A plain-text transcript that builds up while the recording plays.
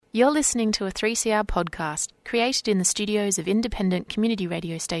You're listening to a 3CR podcast created in the studios of independent community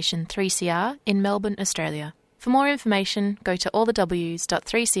radio station 3CR in Melbourne, Australia. For more information, go to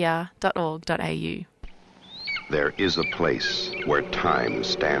allthews.3cr.org.au. There is a place where time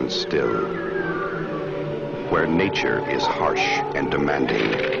stands still, where nature is harsh and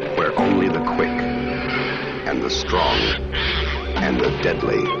demanding, where only the quick and the strong and the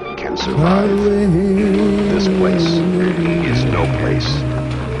deadly can survive. This place is no place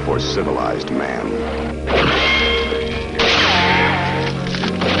for civilized man.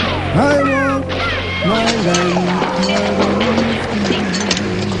 I want my land.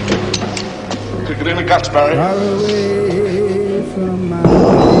 Kick it in the guts, Barry. Far away from my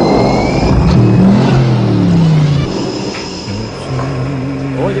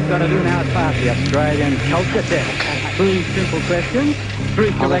All you've got to do now is pass the Australian culture test. 3 simple questions,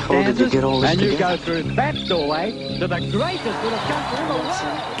 3 correct answers, and you go through that doorway to the greatest little country in the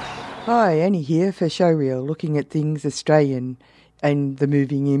world. Hi, Annie here for Showreel, looking at things Australian and the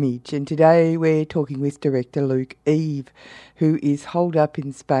moving image. And today we're talking with director Luke Eve, who is holed up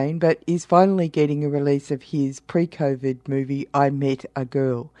in Spain but is finally getting a release of his pre-COVID movie, I Met a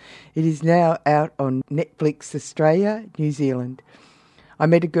Girl. It is now out on Netflix Australia, New Zealand. I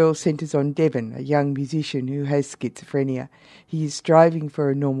Met a Girl centres on Devon, a young musician who has schizophrenia. He is striving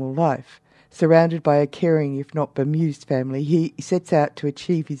for a normal life. Surrounded by a caring, if not bemused family, he sets out to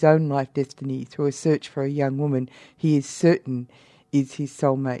achieve his own life destiny through a search for a young woman he is certain is his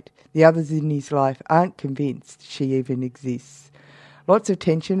soulmate. The others in his life aren't convinced she even exists. Lots of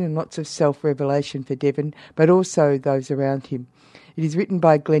tension and lots of self-revelation for Devon, but also those around him. It is written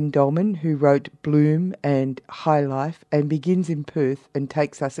by Glenn Dolman, who wrote Bloom and High Life, and begins in Perth and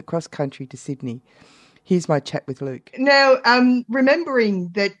takes us across country to Sydney. Here's my chat with Luke. Now, remembering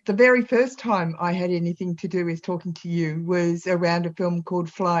that the very first time I had anything to do with talking to you was around a film called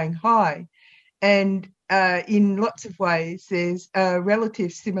Flying High. And in lots of ways, there's a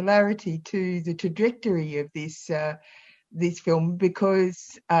relative similarity to the trajectory of this film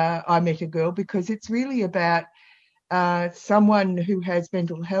because I Met a Girl, because it's really about someone who has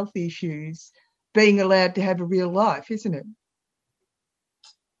mental health issues being allowed to have a real life, isn't it?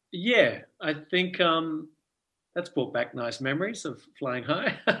 Yeah, I think that's brought back nice memories of Flying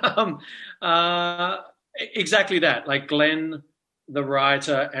High. Exactly that. Like Glenn, the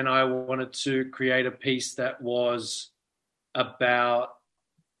writer, and I wanted to create a piece that was about,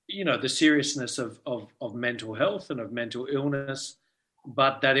 you know, the seriousness of mental health and of mental illness,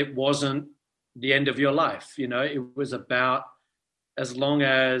 but that it wasn't the end of your life. You know, it was about as long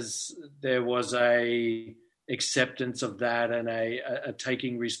as there was a acceptance of that and a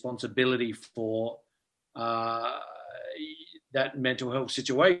taking responsibility for that mental health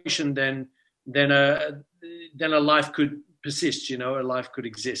situation, then a life could persist. You know, a life could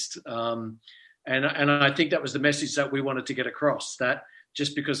exist. And I think that was the message that we wanted to get across. That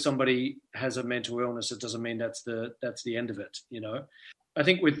just because somebody has a mental illness, it doesn't mean that's the end of it. You know, I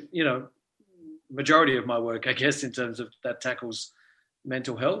think with majority of my work, I guess, in terms of that tackles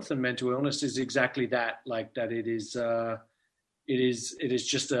mental health and mental illness is exactly that, like that it is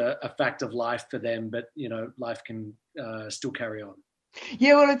just a fact of life for them, but, you know, life can still carry on.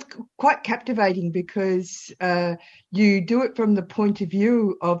 Yeah, well, it's quite captivating because you do it from the point of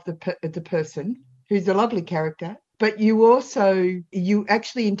view of the person who's a lovely character, but you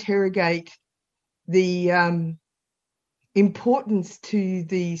actually interrogate the importance to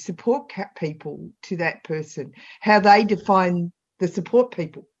the support people to that person, how they define the support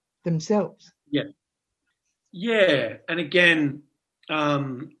people themselves. Yeah. And again,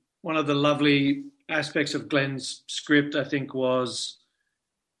 one of the lovely aspects of Glenn's script, I think, was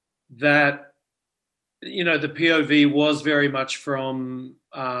that, you know, the POV was very much from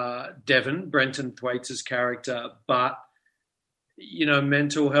Devon, Brenton Thwaites' character, but, you know,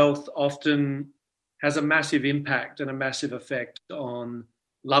 mental health often has a massive impact and a massive effect on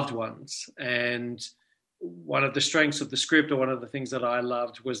loved ones. And one of the strengths of the script, or one of the things that I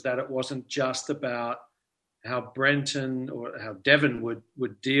loved, was that it wasn't just about how Brenton or how Devon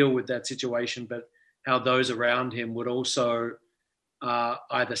would deal with that situation, but how those around him would also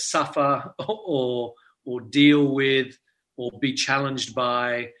either suffer or deal with or be challenged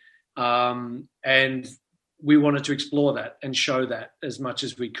by. And we wanted to explore that and show that as much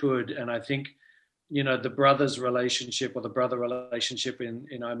as we could. And I think, you know, the brother's relationship, or the brother relationship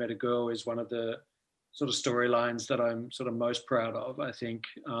in I Met a Girl, is one of the sort of storylines that I'm sort of most proud of, I think.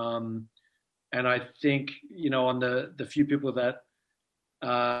 And I think, you know, on the few people that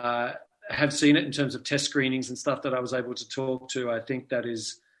have seen it in terms of test screenings and stuff that I was able to talk to, I think that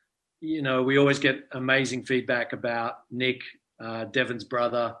is, you know, we always get amazing feedback about Nick Devon's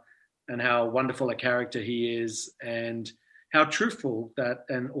brother, and how wonderful a character he is, and how truthful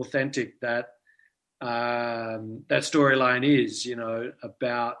and authentic that storyline is,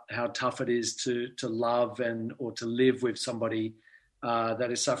 about how tough it is to love or to live with somebody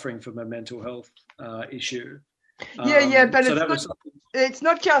that is suffering from a mental health issue. But it's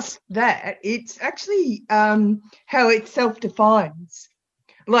not just that. It's actually how it self-defines.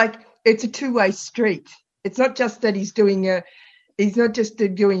 Like, it's a two-way street. It's not just that he's not just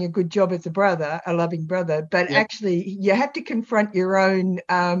doing a good job as a loving brother, but actually you have to confront your own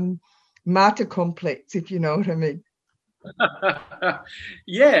martyr complex, if you know what I mean.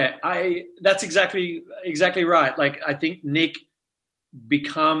 That's exactly right. Like, I think Nick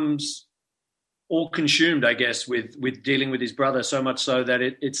becomes all consumed, I guess, with dealing with his brother, so much so that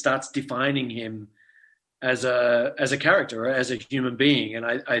it starts defining him as a character, as a human being. And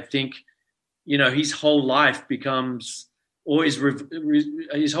I think, his whole life becomes, or his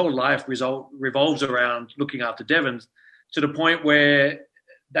whole life revolves around looking after Devon, to the point where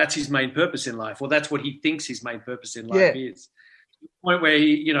that's his main purpose in life, or that's what he thinks his main purpose in life is. To the point where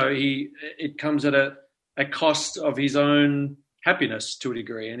it comes at a cost of his own happiness to a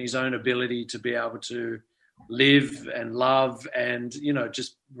degree, and his own ability to be able to live and love and,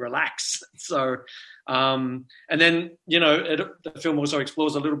 just relax. So, and then, the film also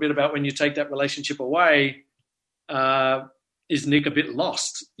explores a little bit about when you take that relationship away, is Nick a bit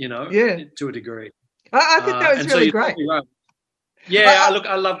lost, to a degree? I think that was really great. Right. Yeah,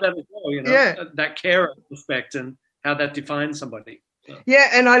 I love that as well, that care aspect and how that defines somebody. So. Yeah,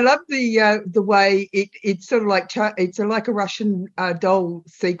 and I love the way it's sort of like it's like a Russian doll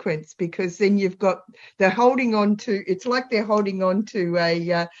sequence, because then they're holding on to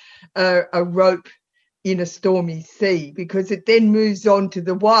a rope in a stormy sea, because it then moves on to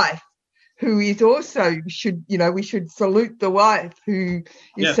the wife, who is also we should salute the wife, who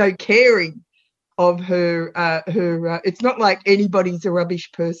is so caring of her. It's not like anybody's a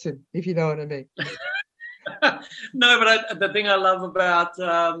rubbish person, if you know what I mean. No, but the thing I love about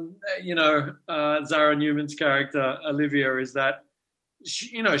Zara Newman's character Olivia is that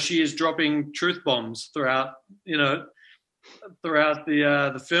she is dropping truth bombs throughout the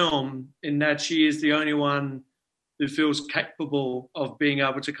film, in that she is the only one who feels capable of being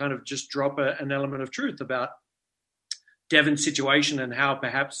able to kind of just drop an element of truth about Devon's situation and how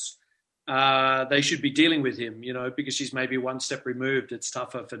perhaps they should be dealing with him, because she's maybe one step removed. It's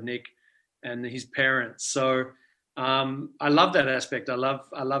tougher for Nick and his parents. So I love that aspect. I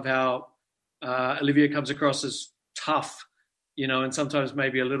love how Olivia comes across as tough, and sometimes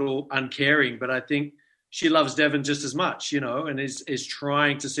maybe a little uncaring, but I think she loves Devon just as much, and is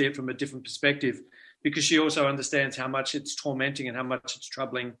trying to see it from a different perspective, because she also understands how much it's tormenting and how much it's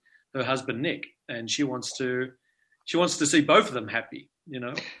troubling her husband, Nick. And she wants to see both of them happy,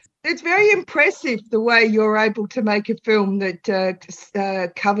 It's very impressive the way you're able to make a film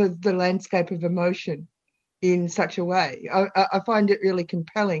that covers the landscape of emotion in such a way. I find it really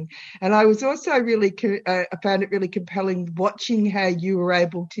compelling. And I was also I found it really compelling watching how you were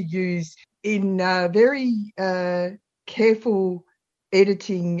able to use, in very careful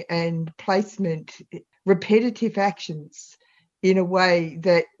editing and placement, repetitive actions in a way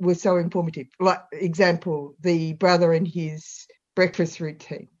that was so informative. Like, example, the brother and his breakfast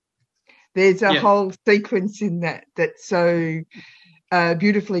routine. There's a whole sequence in that's so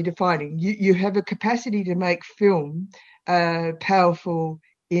beautifully defining. You have a capacity to make film powerful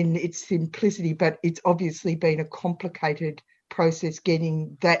in its simplicity, but it's obviously been a complicated process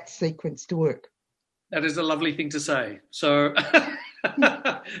getting that sequence to work. That is a lovely thing to say. So,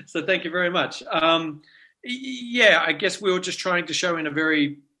 so thank you very much. I guess we were just trying to show in a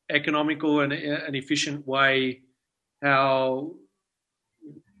very economical and efficient way how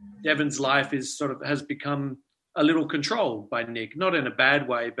Devon's life has become a little controlled by Nick, not in a bad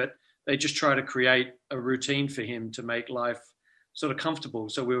way, but they just try to create a routine for him to make life sort of comfortable.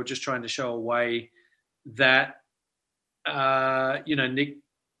 So we were just trying to show a way that, Nick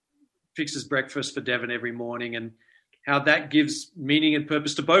fixes breakfast for Devon every morning, and how that gives meaning and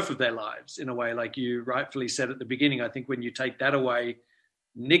purpose to both of their lives in a way, like you rightfully said at the beginning. I think when you take that away,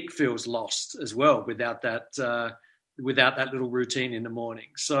 Nick feels lost as well without that little routine in the morning.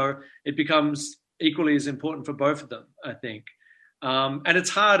 So it becomes equally as important for both of them, I think. And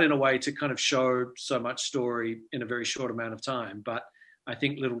it's hard in a way to kind of show so much story in a very short amount of time. But I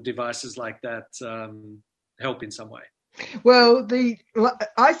think little devices like that help in some way. Well,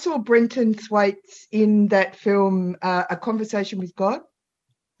 I saw Brenton Thwaites in that film, A Conversation with God.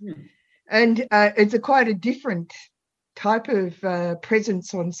 And it's quite a different type of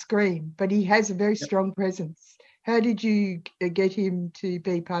presence on screen, but he has a very strong presence How did you get him to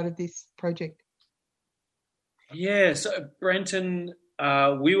be part of this project? Yeah, so Brenton,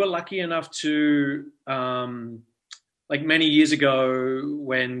 we were lucky enough to, like many years ago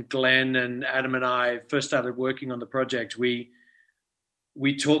when Glenn and Adam and I first started working on the project, we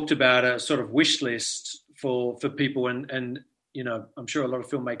talked about a sort of wish list for people, and you know, I'm sure a lot of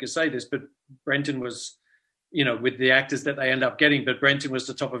filmmakers say this, but Brenton was, you know, with the actors that they end up getting, but Brenton was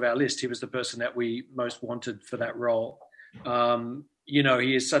the top of our list. He was the person that we most wanted for that role. You know,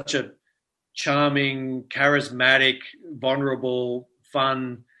 he is such a charming, charismatic, vulnerable,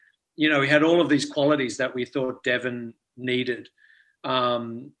 fun. You know, he had all of these qualities that we thought Devon needed.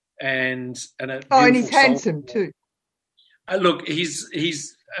 And he's handsome too. Look,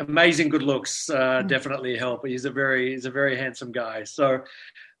 he's amazing. Good looks definitely help. He's a very handsome guy. So,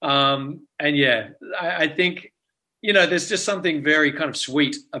 and yeah, I think, you know, there's just something very kind of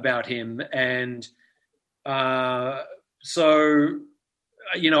sweet about him. And so,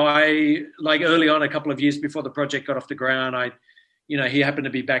 you know, I, like early on, a couple of years before the project got off the ground, you know, he happened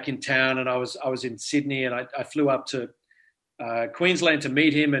to be back in town, and I was in Sydney, and I flew up to Queensland to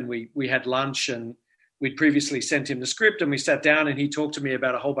meet him, and we had lunch, and we'd previously sent him the script, and we sat down, and he talked to me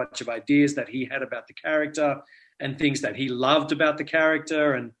about a whole bunch of ideas that he had about the character and things that he loved about the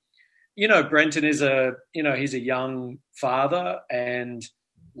character. And, you know, Brenton is he's a young father and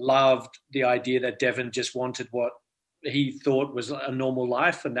loved the idea that Devon just wanted what he thought was a normal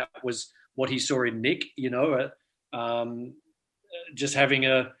life, and that was what he saw in Nick, you know, just having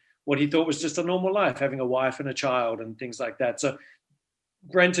what he thought was just a normal life, having a wife and a child and things like that. So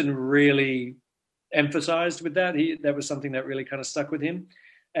Brenton really emphasized with that. That was something that really kind of stuck with him.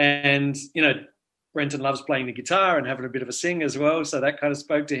 And, you know, Brenton loves playing the guitar and having a bit of a sing as well. So that kind of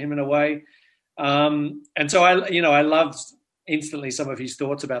spoke to him in a way. And so I loved instantly some of his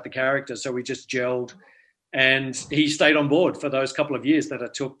thoughts about the character. So we just gelled, and he stayed on board for those couple of years that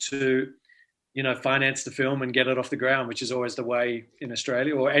it took to, you know, finance the film and get it off the ground, which is always the way in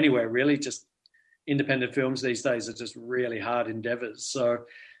Australia or anywhere really. Just independent films these days are just really hard endeavors. So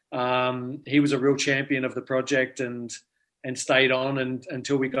he was a real champion of the project and stayed on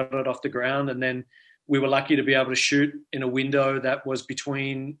until we got it off the ground. And then we were lucky to be able to shoot in a window that was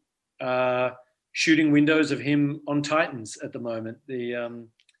between shooting windows of him on Titans at the moment, the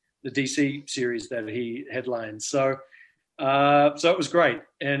DC series that he headlines. So it was great.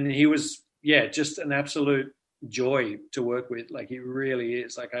 And he was, just an absolute joy to work with. Like, he really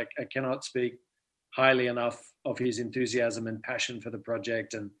is. Like, I cannot speak highly enough of his enthusiasm and passion for the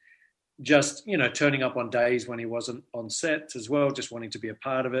project, and just, you know, turning up on days when he wasn't on set as well, just wanting to be a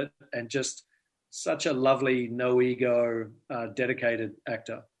part of it, and just such a lovely, no ego, dedicated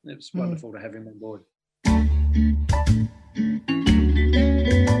actor. It was wonderful to have him on board.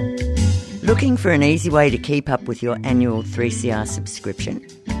 Looking for an easy way to keep up with your annual 3CR subscription?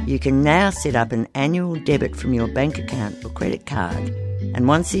 You can now set up an annual debit from your bank account or credit card, and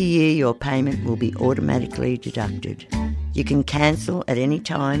once a year your payment will be automatically deducted. You can cancel at any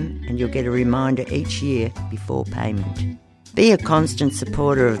time, and you'll get a reminder each year before payment. Be a constant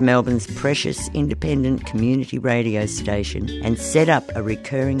supporter of Melbourne's precious independent community radio station and set up a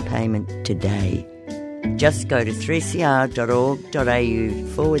recurring payment today. Just go to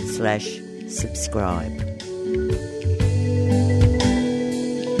 3cr.org.au/subscribe.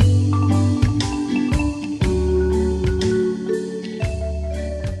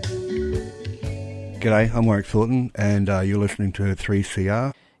 G'day, I'm Warwick Thornton, and you're listening to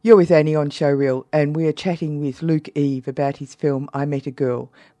 3CR. You're with Annie on Showreel, and we're chatting with Luke Eve about his film I Met a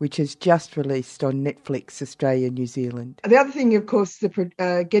Girl, which has just released on Netflix Australia, New Zealand. The other thing, of course,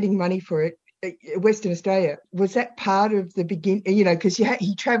 the getting money for it, Western Australia, was that part of the beginning, you know, because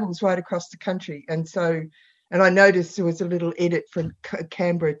he travels right across the country. And I noticed there was a little edit from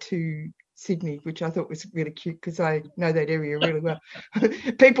Canberra to Sydney, which I thought was really cute because I know that area really well.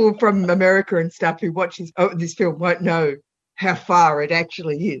 People from America and stuff who watch this film won't know how far it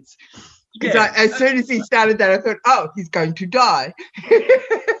actually is. Because as soon as he started that, I thought, oh, he's going to die.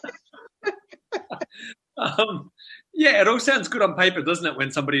 It all sounds good on paper, doesn't it,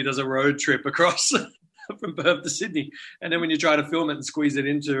 when somebody does a road trip across from Perth to Sydney, and then when you try to film it and squeeze it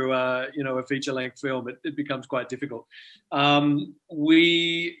into a feature-length film, it becomes quite difficult. The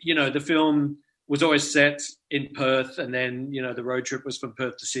film was always set in Perth, and then, you know, the road trip was from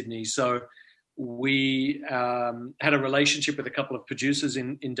Perth to Sydney. So we had a relationship with a couple of producers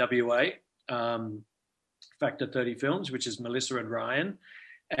in WA, Factor 30 Films, which is Melissa and Ryan.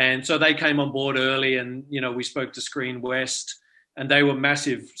 And so they came on board early, and, you know, we spoke to Screen West, and they were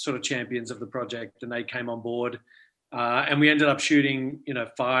massive sort of champions of the project, and they came on board. And we ended up shooting,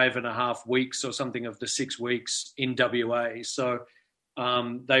 5.5 weeks or something of the 6 weeks in WA. So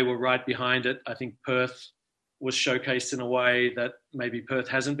they were right behind it. I think Perth was showcased in a way that maybe Perth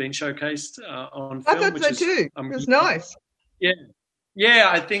hasn't been showcased on film. I thought so too. It was nice. Yeah.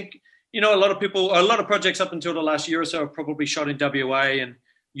 I think, a lot of projects up until the last year or so have probably shot in WA and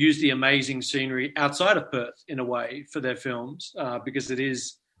used the amazing scenery outside of Perth in a way for their films because it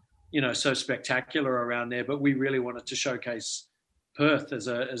is, so spectacular around there. But we really wanted to showcase Perth as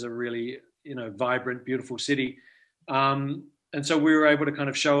a really, vibrant, beautiful city. And so we were able to kind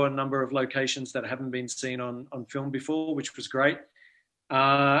of show a number of locations that haven't been seen on film before, which was great.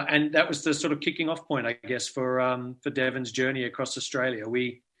 And that was the sort of kicking off point, I guess, for Devon's journey across Australia.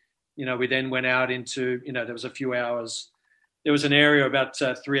 We then went out into, there was a few hours. There was an area about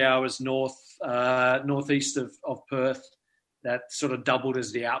 3 hours northeast of Perth that sort of doubled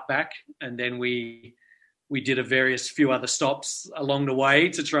as the outback. And then we did a few other stops along the way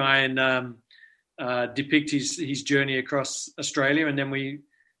to try and depict his journey across Australia. And then we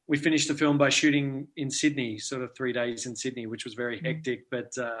finished the film by shooting in Sydney, sort of 3 days in Sydney, which was very hectic,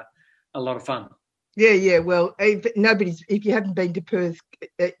 but a lot of fun. Yeah. Well, if you haven't been to Perth,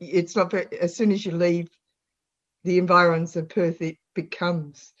 it's not as soon as you leave the environs of Perth, it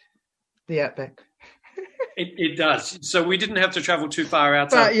becomes the outback. It does. So we didn't have to travel too far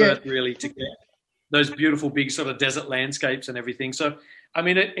outside Perth really to get those beautiful big sort of desert landscapes and everything. So, I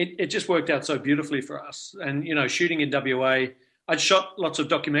mean, it just worked out so beautifully for us. And, shooting in WA, I'd shot lots of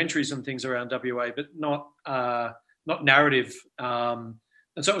documentaries and things around WA, but not narrative. And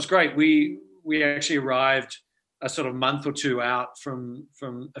so it was great. We actually arrived a sort of month or two out from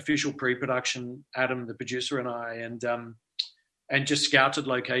official pre-production, Adam, the producer, and I, and just scouted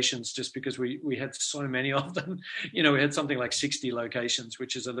locations just because we had so many of them. We had something like 60 locations,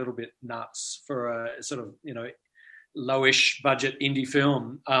 which is a little bit nuts for a sort of, lowish budget indie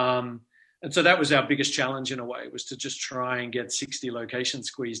film. And so that was our biggest challenge in a way, was to just try and get 60 locations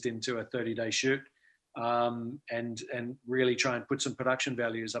squeezed into a 30-day shoot and really try and put some production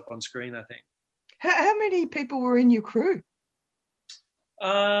values up on screen, I think. How many people were in your crew?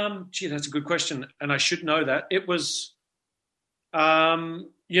 That's a good question. And I should know that. It was...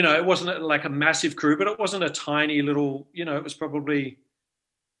 it wasn't like a massive crew, but it wasn't a tiny little, it was probably,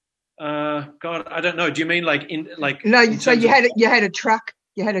 God, I don't know. Do you mean like No, so you had a truck.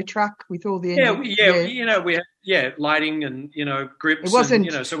 You had a truck with all the engines. We had lighting and grips. It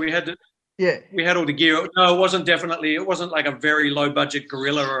wasn't, and, so we had we had all the gear. No, it wasn't like a very low budget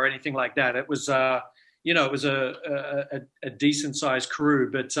guerrilla or anything like that. It was it was a decent sized crew,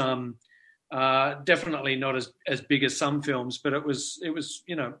 but definitely not as big as some films, but it was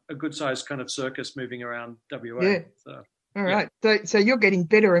a good sized kind of circus moving around WA. Yeah. So, all right. So you're getting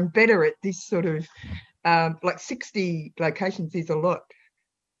better and better at this sort of like 60 locations is a lot.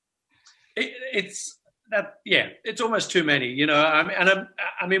 It's almost too many,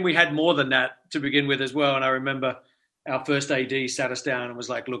 I mean, we had more than that to begin with as well. And I remember our first AD sat us down and was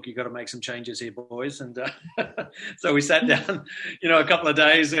like, look, you got to make some changes here, boys. And so we sat down, a couple of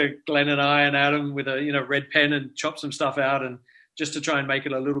days, Glenn and I and Adam with a, red pen and chopped some stuff out and just to try and make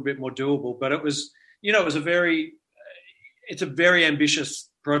it a little bit more doable. But it was, it's a very ambitious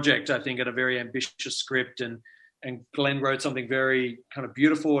project, I think, and a very ambitious script. And Glenn wrote something very kind of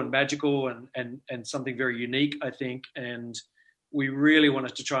beautiful and magical and something very unique, I think. And we really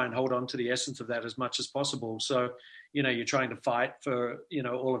wanted to try and hold on to the essence of that as much as possible. So, you're trying to fight for,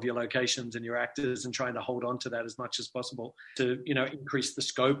 all of your locations and your actors and trying to hold on to that as much as possible to, increase the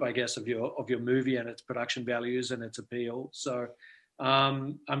scope, I guess, of your movie and its production values and its appeal. So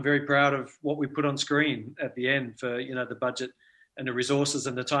I'm very proud of what we put on screen at the end for, the budget and the resources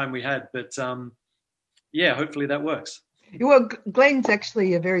and the time we had. But hopefully that works. Well, Glenn's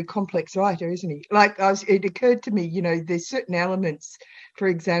actually a very complex writer, isn't he? It occurred to me, there's certain elements, for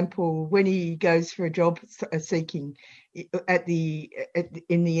example, when he goes for a job seeking in the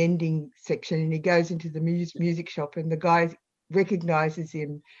ending section and he goes into the music shop and the guy recognises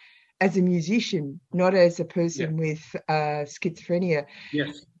him as a musician, not as a person with schizophrenia.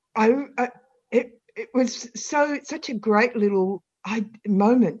 Yes. It was such a great little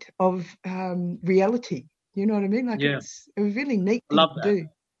moment of reality. You know what I mean? It was really neat thing to do.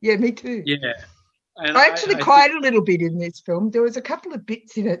 Yeah, me too. Yeah. And I actually cried a little bit in this film. There was a couple of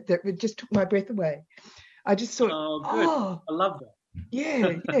bits in it that just took my breath away. I just thought, good. I love that.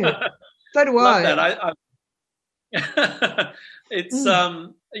 Yeah. So do I. Love that. It's,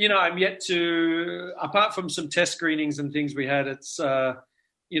 I'm yet to, apart from some test screenings and things we had, it's, the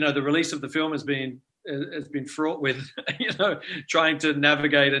release of the film has been fraught with, trying to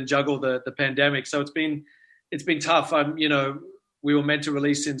navigate and juggle the pandemic. So it's been it's been tough. We were meant to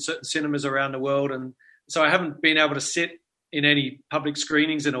release in certain cinemas around the world, and so I haven't been able to sit in any public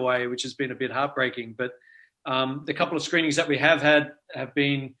screenings in a way, which has been a bit heartbreaking. But the couple of screenings that we have had have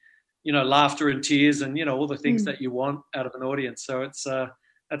been, laughter and tears and, all the things that you want out of an audience. So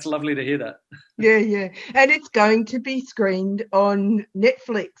that's lovely to hear that. Yeah. And it's going to be screened on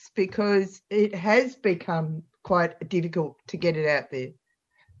Netflix because it has become quite difficult to get it out there.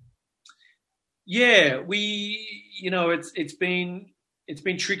 Yeah, it's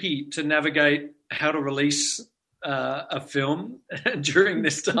been tricky to navigate how to release a film during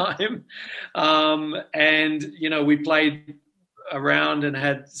this time. We played around and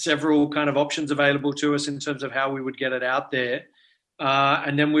had several kind of options available to us in terms of how we would get it out there.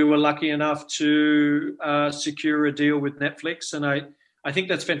 And then we were lucky enough to secure a deal with Netflix. And I think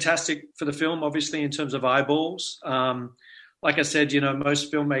that's fantastic for the film, obviously, in terms of eyeballs. Like I said,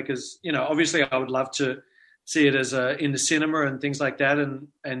 most filmmakers, obviously I would love to see it as in the cinema and things like that. And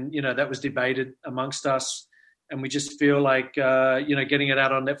that was debated amongst us. And we just feel like, getting it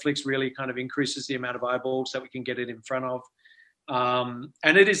out on Netflix really kind of increases the amount of eyeballs that we can get it in front of.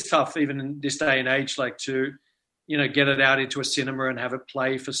 And it is tough, even in this day and age, like to, get it out into a cinema and have it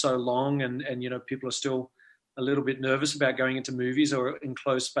play for so long. And people are still a little bit nervous about going into movies or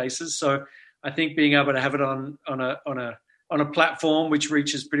enclosed spaces. So I think being able to have it on a platform which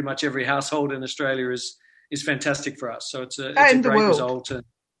reaches pretty much every household in Australia is fantastic for us. So it's a great result. And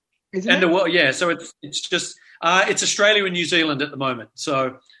the world, yeah. So it's just it's Australia and New Zealand at the moment.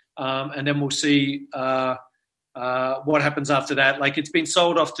 So and then we'll see what happens after that. Like, it's been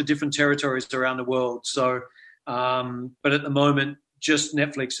sold off to different territories around the world. So, but at the moment, just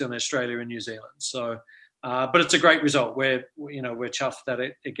Netflix in Australia and New Zealand. So, but it's a great result. We're chuffed that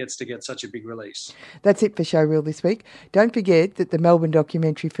it gets to get such a big release. That's it for Showreel this week. Don't forget that the Melbourne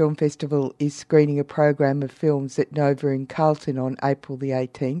Documentary Film Festival is screening a program of films at Nova in Carlton on April the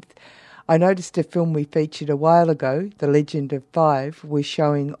 18th. I noticed a film we featured a while ago, The Legend of Five, was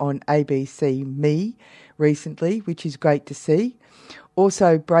showing on ABC Me recently, which is great to see.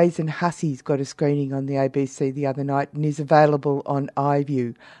 Also, Brazen Hussies got a screening on the ABC the other night and is available on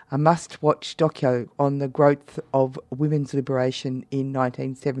iView, a must-watch doco on the growth of women's liberation in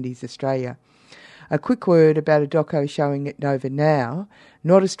 1970s Australia. A quick word about a doco showing at Nova now,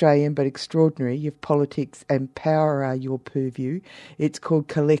 not Australian but extraordinary if politics and power are your purview. It's called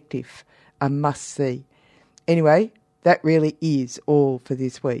Collective, a must-see. Anyway, that really is all for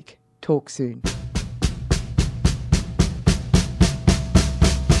this week. Talk soon.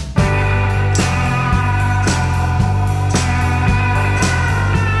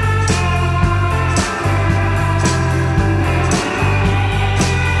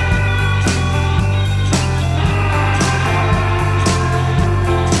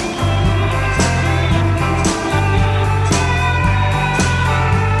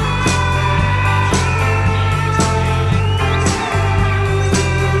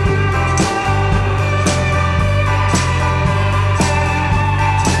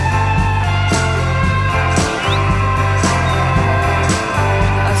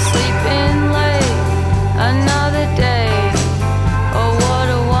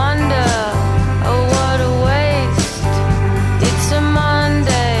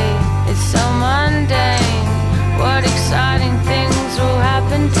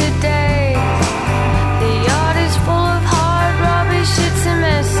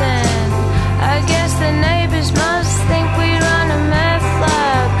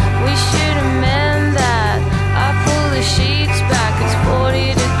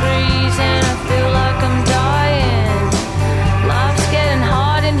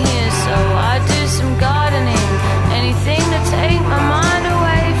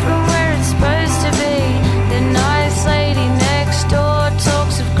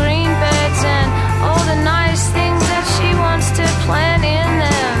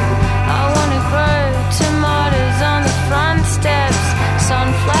 Tomatoes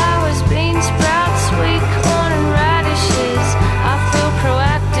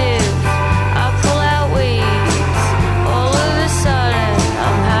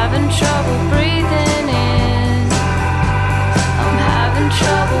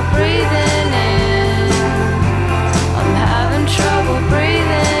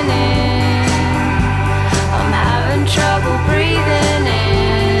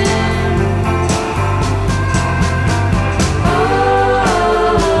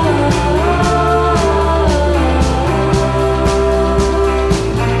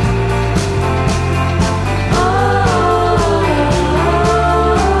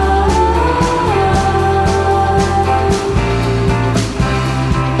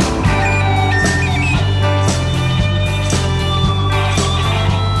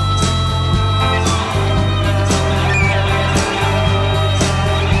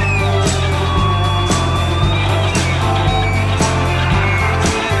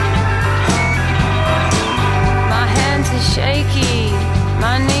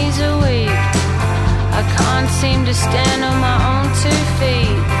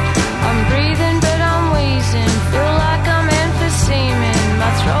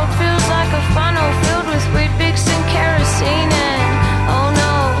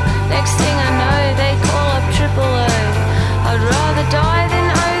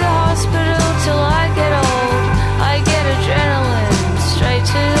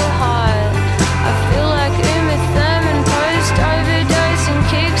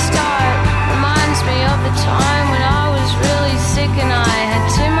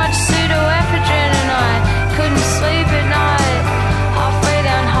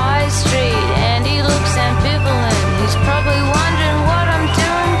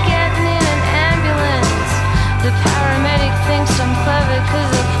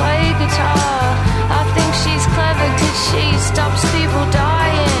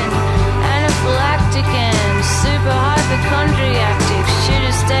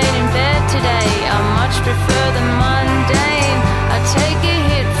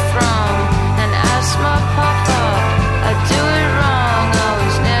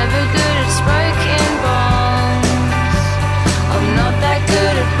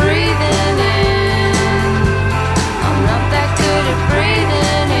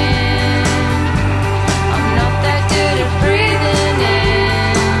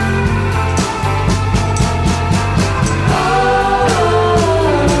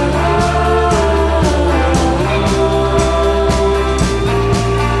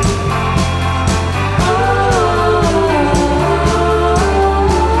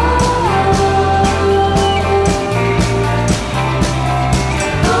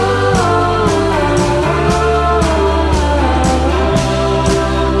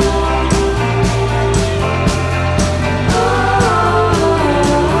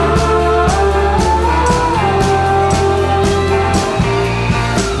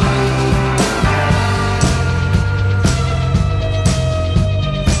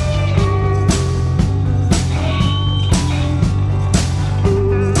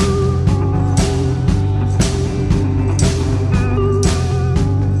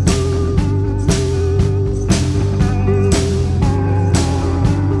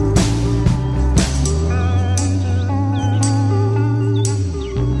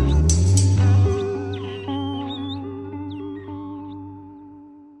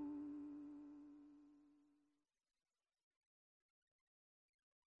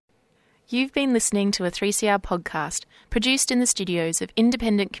You've been listening to a 3CR podcast produced in the studios of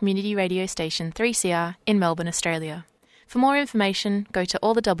independent community radio station 3CR in Melbourne, Australia. For more information, go to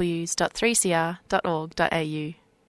allthews.3cr.org.au.